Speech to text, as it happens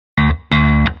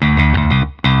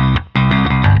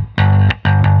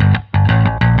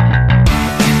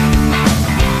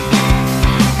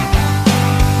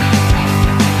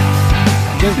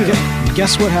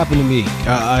Guess what happened to me?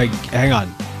 Hang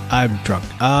on. I'm drunk.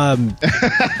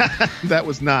 That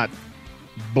was not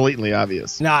blatantly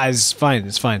obvious. Nah, it's fine.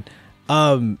 It's fine.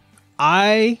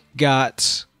 I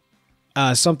got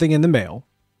something in the mail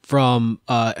from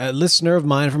a listener of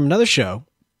mine from another show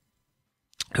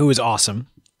who is awesome.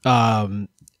 And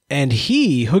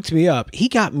he hooked me up. He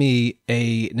got me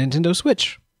a Nintendo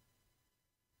Switch.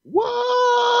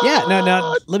 What? Yeah,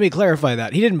 no, let me clarify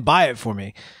that. He didn't buy it for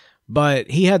me, but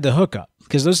he had the hookup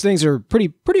because those things are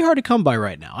pretty hard to come by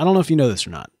right now. I don't know if you know this or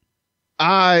not.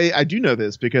 I do know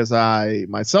this because I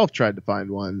myself tried to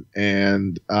find one,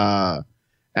 and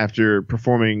after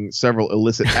performing several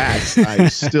illicit acts, I'm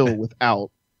still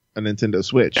without a Nintendo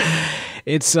Switch.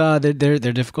 It's they're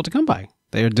difficult to come by.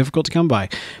 They are difficult to come by,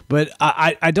 but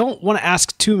I don't want to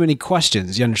ask too many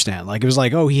questions. You understand? Like it was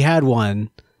like, oh, he had one,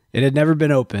 it had never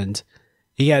been opened.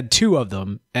 He had two of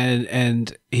them,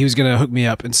 and he was gonna hook me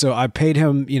up, and so I paid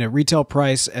him, retail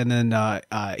price, and then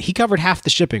he covered half the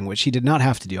shipping, which he did not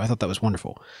have to do. I thought that was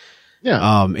wonderful.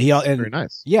 Yeah, very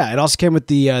nice. Yeah, it also came with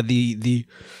the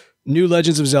new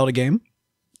Legends of Zelda game,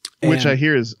 which I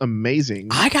hear is amazing.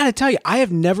 I gotta tell you, I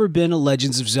have never been a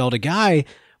Legends of Zelda guy,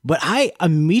 but I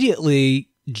immediately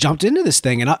jumped into this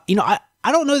thing, and I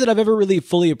don't know that I've ever really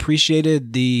fully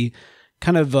appreciated the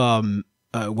kind of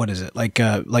what is it like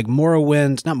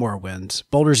Morrowind, not Morrowind,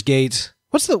 Baldur's Gate.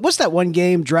 What's that one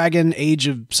game? Dragon Age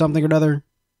of something or another.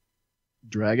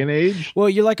 Dragon Age? Well,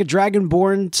 you're like a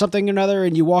dragonborn something or another,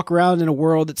 and you walk around in a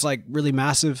world that's like really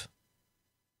massive.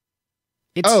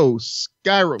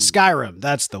 Skyrim. Skyrim,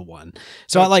 that's the one.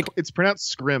 So it's pronounced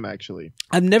Scrim, actually.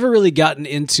 I've never really gotten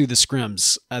into the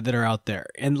scrims that are out there,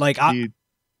 and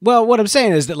well, what I'm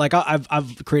saying is that like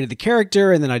I've created the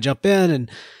character, and then I jump in,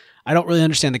 and I don't really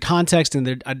understand the context, and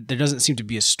there doesn't seem to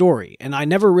be a story, and I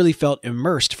never really felt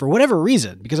immersed for whatever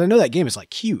reason, because I know that game is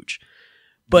like huge.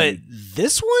 But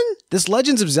this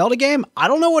Legends of Zelda game, I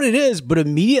don't know what it is, but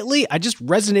immediately I just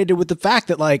resonated with the fact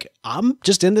that like I'm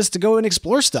just in this to go and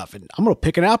explore stuff, and I'm gonna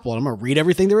pick an apple and I'm gonna read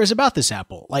everything there is about this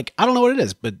apple. Like I don't know what it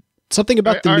is, but something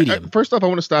about the medium. First off, I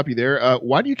want to stop you there.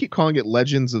 Why do you keep calling it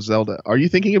Legends of Zelda? Are you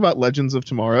thinking about Legends of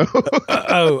Tomorrow?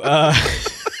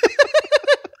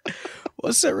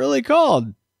 What's it really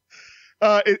called?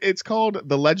 It's called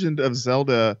The Legend of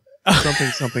Zelda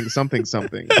something.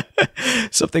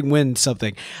 Something win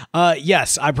something.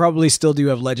 Yes, I probably still do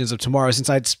have Legends of Tomorrow, since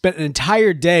I'd spent an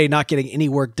entire day not getting any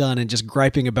work done and just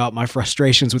griping about my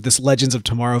frustrations with this Legends of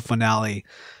Tomorrow finale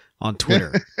on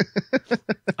Twitter.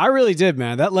 I really did,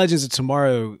 man. That Legends of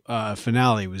Tomorrow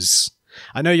finale was...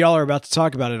 I know y'all are about to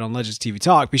talk about it on Legends TV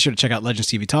Talk. Be sure to check out Legends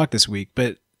TV Talk this week,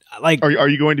 but like, are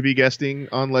you going to be guesting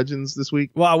on Legends this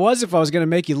week? Well, I was if I was going to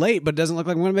make you late, but it doesn't look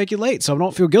like I'm going to make you late, so I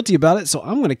don't feel guilty about it. So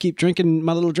I'm going to keep drinking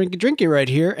my little drinky right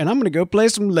here, and I'm going to go play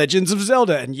some Legends of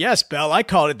Zelda. And yes, Belle, I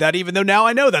called it that, even though now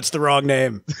I know that's the wrong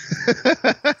name.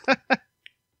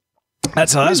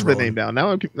 That's how that's the name down.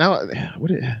 Now what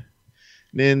is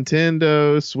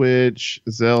Nintendo Switch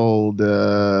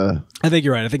Zelda? I think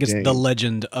you're right. I think it's The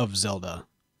Legend of Zelda.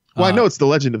 Well, I know it's The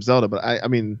Legend of Zelda, but I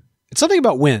mean. It's something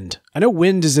about wind. I know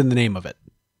wind is in the name of it.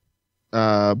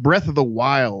 Breath of the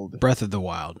Wild. Breath of the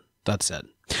Wild. That's it.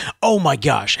 Oh my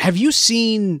gosh. Have you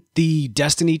seen the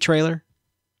Destiny trailer?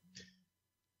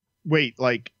 Wait,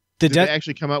 like, did they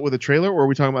actually come out with a trailer, or are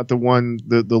we talking about the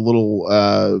little...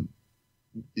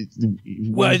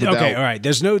 okay, all right.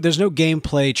 There's no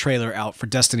gameplay trailer out for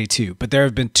Destiny 2, but there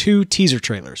have been 2 teaser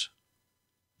trailers.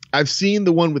 I've seen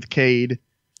the one with Cade.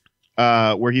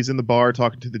 Where he's in the bar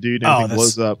talking to the dude and everything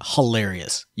blows up.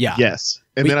 Hilarious. Yeah. Yes.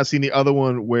 And then I've seen the other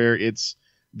one where it's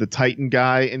the Titan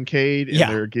guy and Cade, and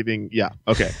they're giving... Yeah.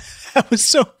 Okay. That was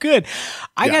so good.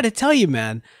 I got to tell you,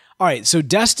 man. All right. So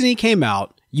Destiny came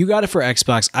out. You got it for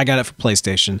Xbox. I got it for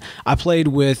PlayStation. I played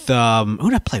with... who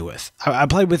did I play with? I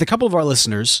played with a couple of our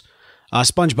listeners.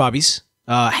 SpongeBobbies.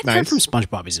 I hadn't heard from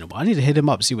SpongeBobbies in a while. I need to hit him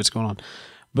up, see what's going on.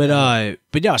 But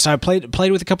yeah, so I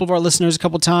played with a couple of our listeners a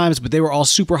couple of times, but they were all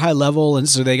super high level, and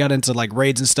so they got into like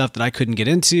raids and stuff that I couldn't get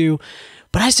into.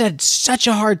 But I had such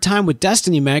a hard time with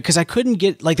Destiny, man, because I couldn't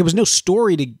get, like, there was no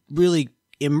story to really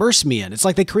immerse me in. It's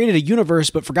like they created a universe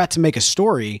but forgot to make a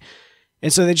story,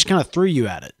 and so they just kind of threw you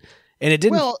at it, and it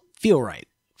didn't feel right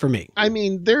for me. I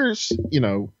mean, there's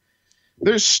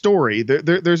story,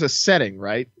 there's a setting,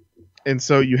 right? And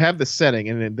so you have the setting,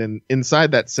 and then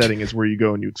inside that setting is where you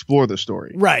go and you explore the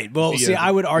story. Right. Well, see, I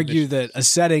would argue that a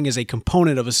setting is a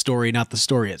component of a story, not the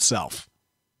story itself.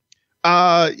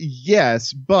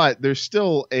 Yes, but there's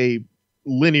still a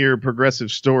linear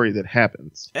progressive story that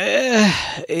happens.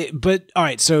 But all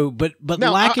right, so but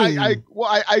now, lacking. I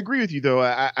agree with you though.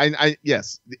 I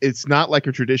yes, it's not like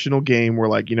a traditional game where,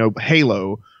 like,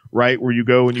 Halo, right? Where you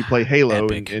go and you play Halo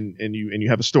Epic. and you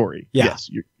have a story. Yeah. Yes,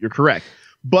 you're correct.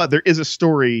 But there is a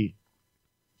story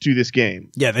to this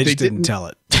game. Yeah, they just didn't tell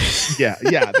it. Yeah,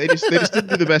 they just didn't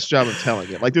do the best job of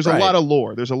telling it. Like there's a lot of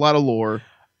lore. There's a lot of lore.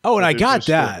 Oh, and I got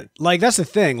that. Like that's the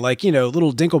thing. Like, you know,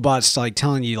 little Dinklebots like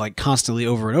telling you like constantly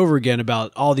over and over again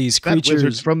about all these creatures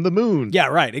wizards from the moon. Yeah,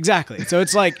 right, exactly. So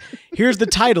it's like here's the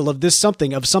title of this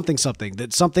something of something something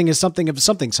that something is something of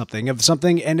something something of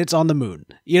something and it's on the moon.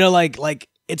 You know, like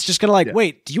it's just gonna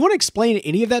wait, do you want to explain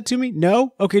any of that to me?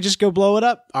 No? Okay, just go blow it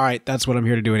up. All right, that's what I'm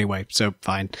here to do anyway. So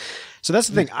fine. So that's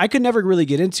the thing. I could never really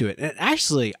get into it. And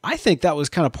actually, I think that was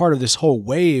kind of part of this whole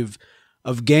wave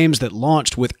of games that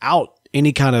launched without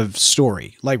any kind of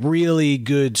story, like really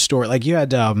good story. Like you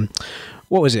had,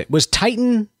 what was it? Was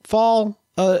Titanfall?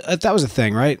 That was a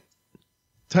thing, right?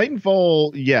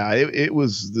 Titanfall, yeah, it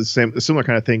was the similar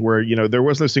kind of thing where, you know, there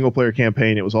was no single player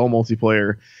campaign. It was all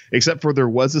multiplayer, except for there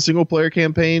was a single player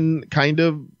campaign, kind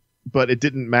of, but it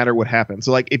didn't matter what happened.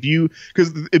 So like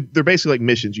because they're basically like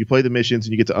missions. You play the missions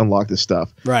and you get to unlock this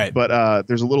stuff. Right. But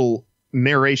there's a little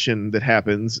narration that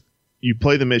happens. You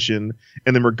play the mission,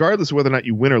 and then regardless of whether or not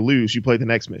you win or lose, you play the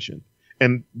next mission,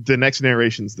 and the next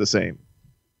narration's the same.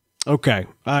 Okay,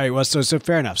 all right. Well, so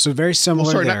fair enough. So very similar.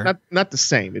 Well, sorry, there. not the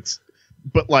same.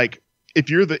 But like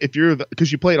if you're the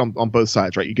because you play it on both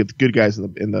sides, right? You get the good guys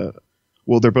in the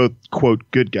well, they're both quote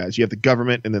good guys. You have the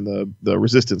government and then the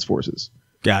resistance forces.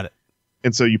 Got it.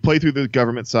 And so you play through the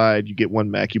government side, you get one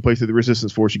mech. You play through the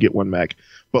resistance force, you get one mech.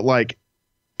 But like,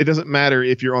 it doesn't matter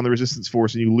if you're on the resistance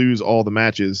force and you lose all the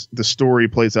matches. The story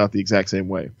plays out the exact same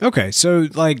way. Okay, so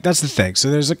like that's the thing.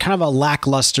 So there's a kind of a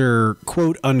lackluster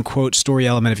quote unquote story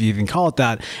element, if you even call it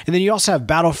that. And then you also have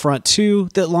Battlefront 2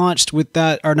 that launched with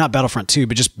that, or not Battlefront 2,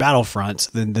 but just Battlefront,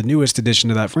 the newest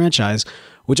edition of that franchise,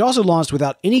 which also launched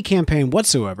without any campaign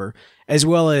whatsoever, as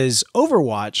well as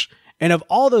Overwatch. And of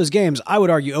all those games, I would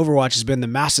argue Overwatch has been the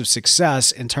massive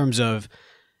success in terms of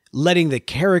letting the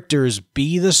characters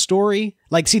be the story.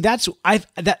 Like, see, that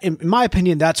in my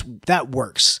opinion, that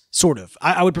works sort of.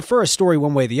 I would prefer a story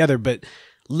one way or the other, but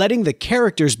letting the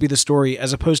characters be the story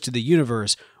as opposed to the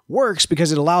universe works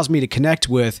because it allows me to connect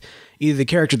with either the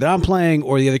character that I'm playing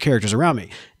or the other characters around me.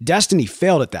 Destiny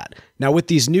failed at that. Now with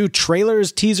these new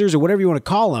trailers, teasers, or whatever you want to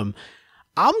call them,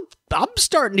 I'm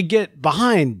starting to get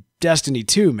behind Destiny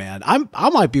 2, man. I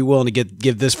might be willing to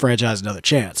give this franchise another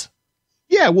chance.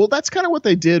 Yeah, well, that's kind of what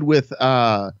they did with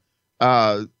Overwatch,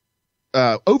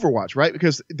 right?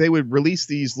 Because they would release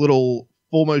these little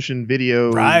full motion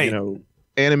video,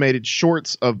 animated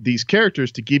shorts of these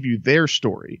characters to give you their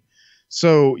story.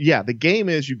 So yeah, the game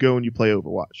is you go and you play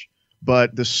Overwatch,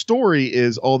 but the story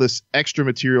is all this extra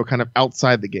material kind of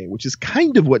outside the game, which is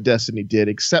kind of what Destiny did,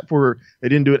 except for they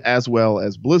didn't do it as well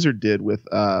as Blizzard did with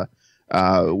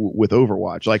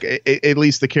Overwatch. Like at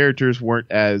least the characters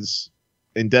weren't as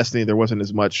in Destiny. There wasn't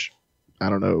as much. I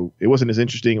don't know. It wasn't as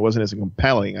interesting. It wasn't as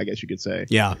compelling, I guess you could say.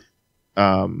 Yeah.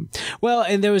 Well,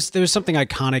 and there was something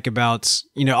iconic about,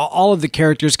 all of the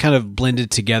characters kind of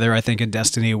blended together, I think, in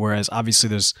Destiny, whereas obviously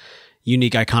there's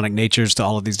unique iconic natures to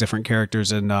all of these different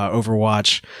characters in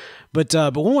Overwatch. But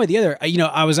one way or the other,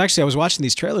 I was watching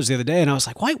these trailers the other day and I was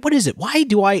like, what is it? Why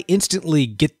do I instantly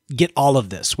get all of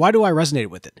this? Why do I resonate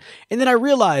with it? And then I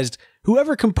realized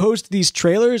whoever composed these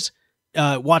trailers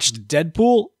watched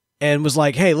Deadpool and was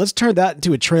like, hey, let's turn that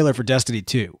into a trailer for Destiny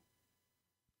 2.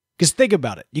 Because think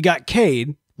about it. You got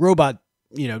Cade, robot,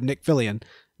 Nick Fillion.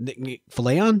 Nick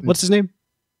Fillion? What's his name?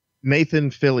 Nathan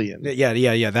Fillion.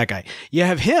 Yeah, that guy. You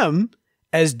have him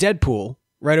as Deadpool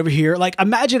right over here. Like,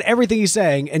 imagine everything he's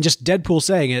saying and just Deadpool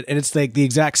saying it, and it's like the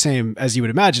exact same as you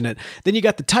would imagine it. Then you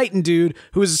got the Titan dude,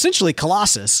 who is essentially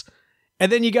Colossus.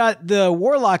 And then you got the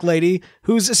Warlock lady,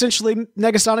 who's essentially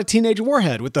Negasonic Teenage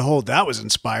Warhead with the whole, that was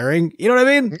inspiring. You know what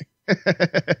I mean?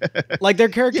 Like, their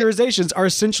characterizations are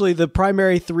essentially the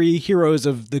primary three heroes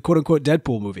of the quote-unquote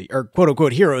Deadpool movie, or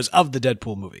quote-unquote heroes of the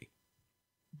Deadpool movie.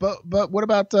 But what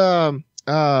about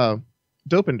Dopinder?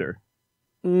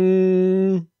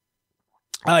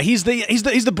 He's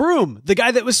the broom, the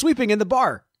guy that was sweeping in the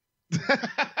bar.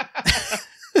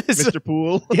 Mr.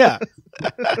 Pool. Yeah.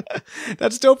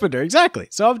 That's Dopinder, exactly.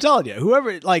 So I'm telling you,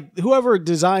 whoever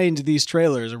designed these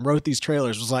trailers and wrote these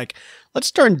trailers was like,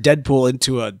 let's turn Deadpool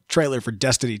into a trailer for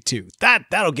Destiny 2.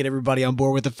 That'll get everybody on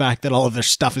board with the fact that all of their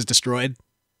stuff is destroyed.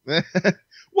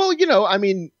 Well, I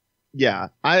mean, yeah,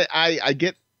 I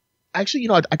get. Actually,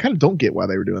 I kind of don't get why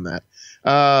they were doing that.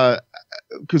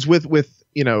 Because with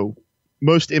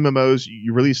most MMOs,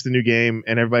 you release the new game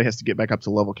and everybody has to get back up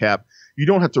to level cap. You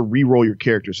don't have to re-roll your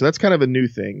character. So that's kind of a new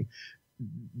thing.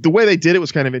 The way they did it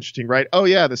was kind of interesting, right? Oh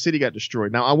yeah, the city got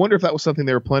destroyed. Now I wonder if that was something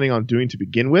they were planning on doing to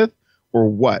begin with, or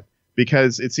what?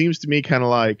 Because it seems to me kind of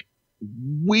like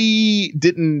we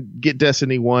didn't get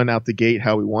Destiny 1 out the gate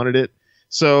how we wanted it.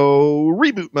 So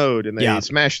reboot mode, and they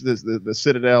smashed the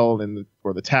Citadel and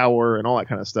or the tower and all that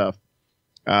kind of stuff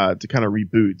to kind of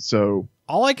reboot. So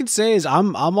all I can say is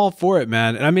I'm all for it,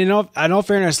 man. And I mean, in all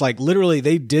fairness, like literally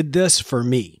they did this for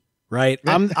me. Right.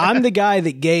 I'm the guy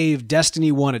that gave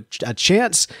Destiny 1 a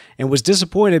chance and was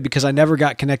disappointed because I never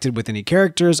got connected with any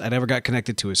characters. I never got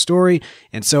connected to a story.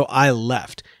 And so I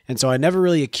left. And so I never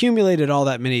really accumulated all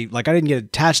that many, like I didn't get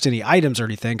attached to any items or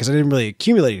anything because I didn't really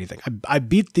accumulate anything. I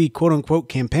beat the quote unquote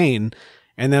campaign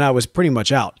and then I was pretty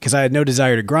much out because I had no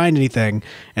desire to grind anything.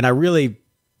 And I really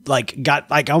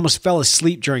I almost fell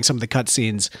asleep during some of the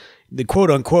cutscenes, the quote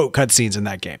unquote cutscenes in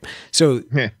that game. So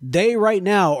they right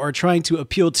now are trying to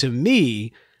appeal to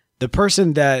me, the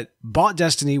person that bought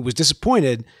Destiny, was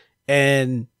disappointed,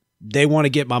 and they want to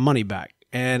get my money back.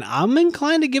 And I'm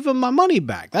inclined to give them my money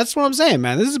back. That's what I'm saying,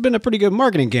 man. This has been a pretty good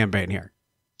marketing campaign here.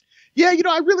 Yeah,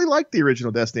 I really liked the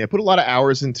original Destiny. I put a lot of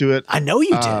hours into it. I know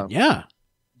you did. Yeah.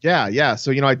 Yeah.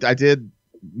 So, I did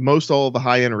most all of the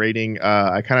high-end rating.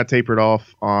 I kind of tapered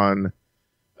off on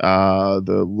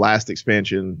the last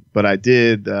expansion, but I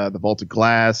did the Vaulted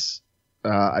Glass.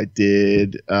 I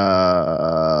did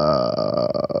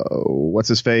what's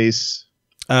his face?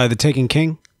 The Taken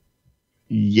King?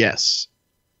 Yes.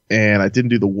 And I didn't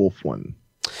do the Wolf one.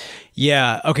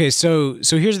 Yeah. Okay, so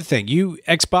here's the thing. You're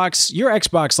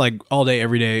Xbox like all day,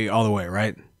 every day, all the way,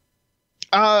 right?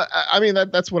 I mean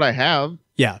that's what I have.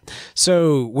 Yeah.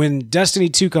 So when Destiny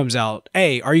 2 comes out,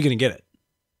 A, are you going to get it?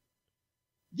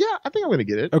 Yeah, I think I'm going to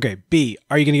get it. Okay. B,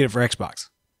 are you going to get it for Xbox?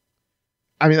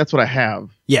 I mean, that's what I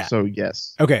have. Yeah. So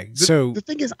yes. Okay. So the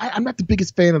thing is, I'm not the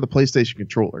biggest fan of the PlayStation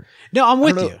controller. No, I'm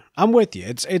with you. I'm with you.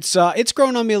 It's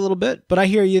grown on me a little bit, but I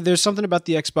hear you. There's something about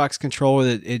the Xbox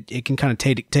controller that it can kind of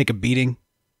take a beating.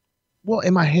 Well,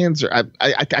 and my hands are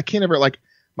I can't ever like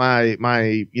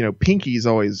my pinky is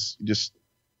always just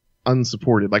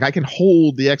unsupported. Like I can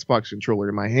hold the Xbox controller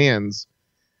in my hands,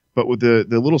 but with the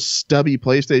little stubby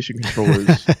PlayStation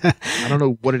controllers, I don't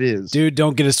know what it is. Dude,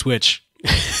 don't get a Switch.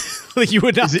 You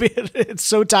would not be. It's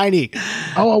so tiny.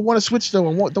 Oh, I want a Switch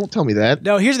though. Don't tell me that.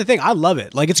 No, here's the thing. I love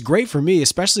it. Like it's great for me,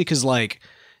 especially because like,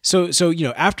 so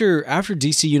after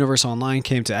DC Universe Online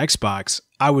came to Xbox,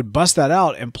 I would bust that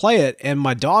out and play it, and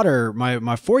my daughter, my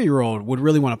 4-year-old, would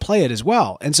really want to play it as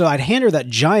well. And so I'd hand her that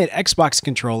giant Xbox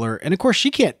controller, and of course she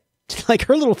can't. Like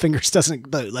her little fingers doesn't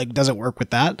work with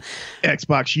that.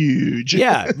 Xbox huge.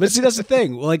 Yeah, but see that's the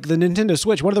thing. Like the Nintendo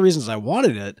Switch, one of the reasons I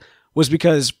wanted it was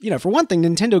because, for one thing,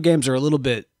 Nintendo games are a little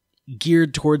bit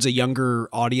geared towards a younger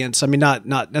audience. I mean,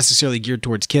 not necessarily geared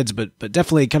towards kids, but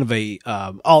definitely kind of a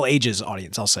all ages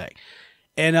audience, I'll say.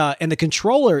 And the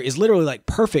controller is literally like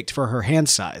perfect for her hand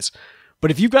size.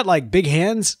 But if you've got like big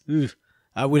hands,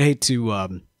 I would hate to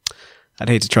I'd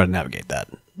hate to try to navigate that.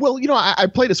 Well, I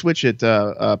played a Switch at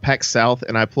PAX South,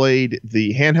 and I played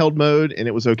the handheld mode, and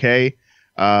it was okay.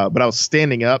 But I was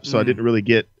standing up, so I didn't really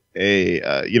get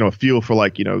a feel for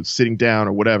like sitting down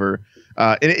or whatever.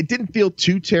 And it didn't feel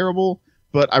too terrible,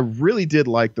 but I really did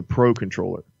like the Pro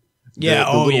controller.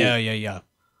 Yeah.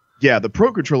 Yeah, the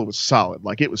Pro controller was solid.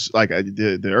 Like it was like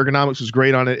the ergonomics was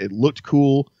great on it. It looked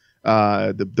cool.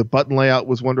 The button layout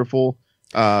was wonderful.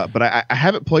 But I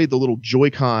haven't played the little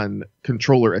Joy-Con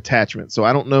controller attachment, so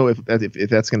I don't know if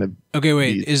that's going to. Okay,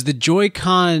 wait. Is the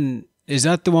Joy-Con, is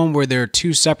that the one where there are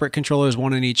two separate controllers,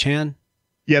 one in each hand?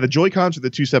 Yeah, the Joy-Cons are the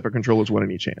two separate controllers, one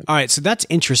in each hand. All right, so that's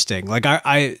interesting. Like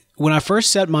I when I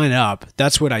first set mine up,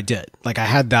 that's what I did. Like I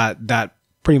had that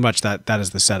pretty much that is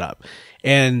the setup.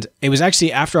 And it was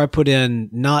actually after I put in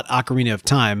not Ocarina of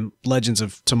Time, Legends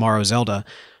of Tomorrow Zelda.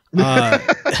 When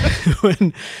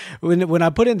I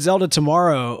put in Zelda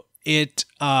Tomorrow,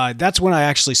 that's when I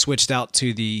actually switched out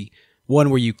to the one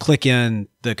where you click in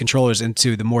the controllers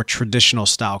into the more traditional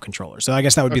style controller. So I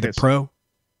guess that would be the Pro.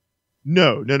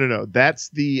 No. That's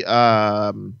the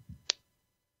I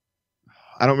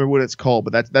don't remember what it's called,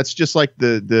 but that's just like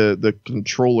the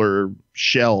controller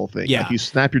shell thing. Yeah. Like you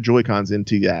snap your Joy-Cons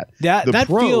into that. That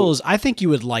Pro, feels. I think you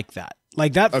would like that.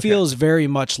 Like that feels very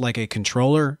much like a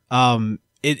controller.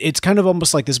 It's kind of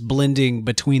almost like this blending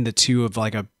between the two of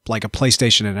like a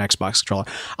PlayStation and an Xbox controller.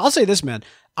 I'll say this, man.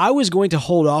 I was going to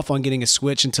hold off on getting a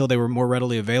Switch until they were more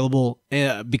readily available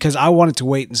because I wanted to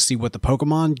wait and see what the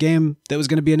Pokemon game that was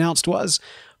going to be announced was.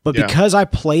 But because I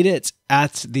played it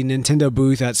at the Nintendo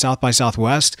booth at South by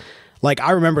Southwest, like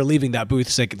I remember leaving that booth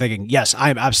thinking, yes, I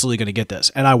am absolutely going to get this.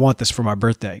 And I want this for my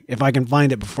birthday. If I can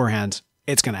find it beforehand,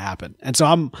 it's going to happen. And so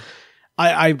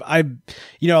I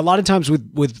a lot of times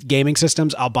with gaming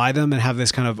systems, I'll buy them and have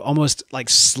this kind of almost like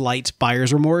slight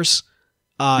buyer's remorse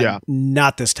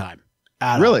Not this time.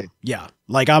 Really? Yeah.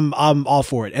 Like I'm all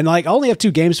for it. And like I only have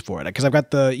 2 games for it because I've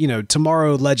got the,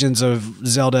 Tomorrow Legends of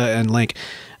Zelda and Link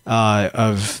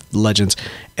of Legends.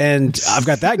 And I've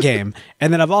got that game.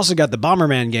 And then I've also got the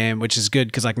Bomberman game, which is good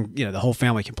because I can, the whole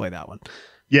family can play that one.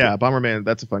 Yeah, Bomberman,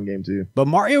 that's a fun game too. But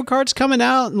Mario Kart's coming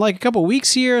out in like a couple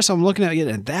weeks here, so I'm looking at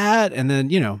getting that. And then,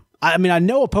 I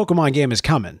know a Pokemon game is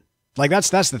coming. Like that's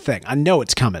the thing. I know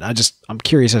it's coming. I'm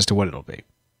curious as to what it'll be.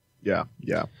 Yeah.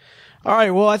 All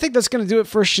right, well, I think that's going to do it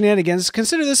for Shenanigans.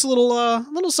 Consider this a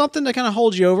little something to kind of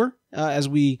hold you over as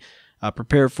we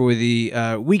prepare for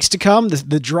the weeks to come,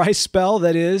 the dry spell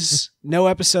that is no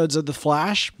episodes of The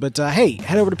Flash. But hey,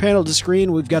 head over to Panel to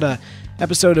Screen. We've got a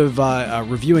episode of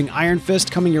reviewing Iron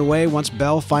Fist coming your way once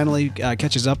Beau finally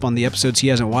catches up on the episodes he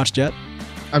hasn't watched yet.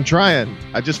 I'm trying.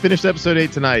 I just finished episode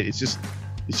 8 tonight. It's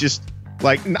just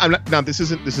like this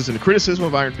isn't a criticism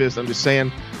of Iron Fist. I'm just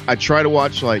saying I try to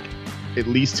watch like at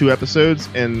least 2 episodes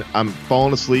and I'm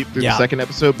falling asleep through the second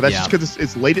episode, but that's just because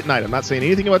it's late at night. I'm not saying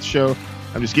anything about the show.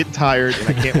 I'm just getting tired and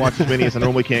I can't watch as many as I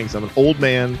normally can because I'm an old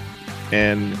man.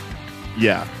 And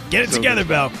yeah, get it together,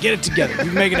 Beau. Get it together. We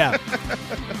can make it out.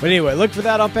 But anyway, look for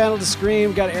that on Panel to Screen.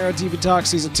 We've got Arrow TV Talk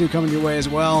Season 2 coming your way as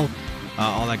well.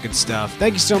 All that good stuff.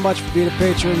 Thank you so much for being a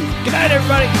patron. Good night,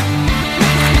 everybody.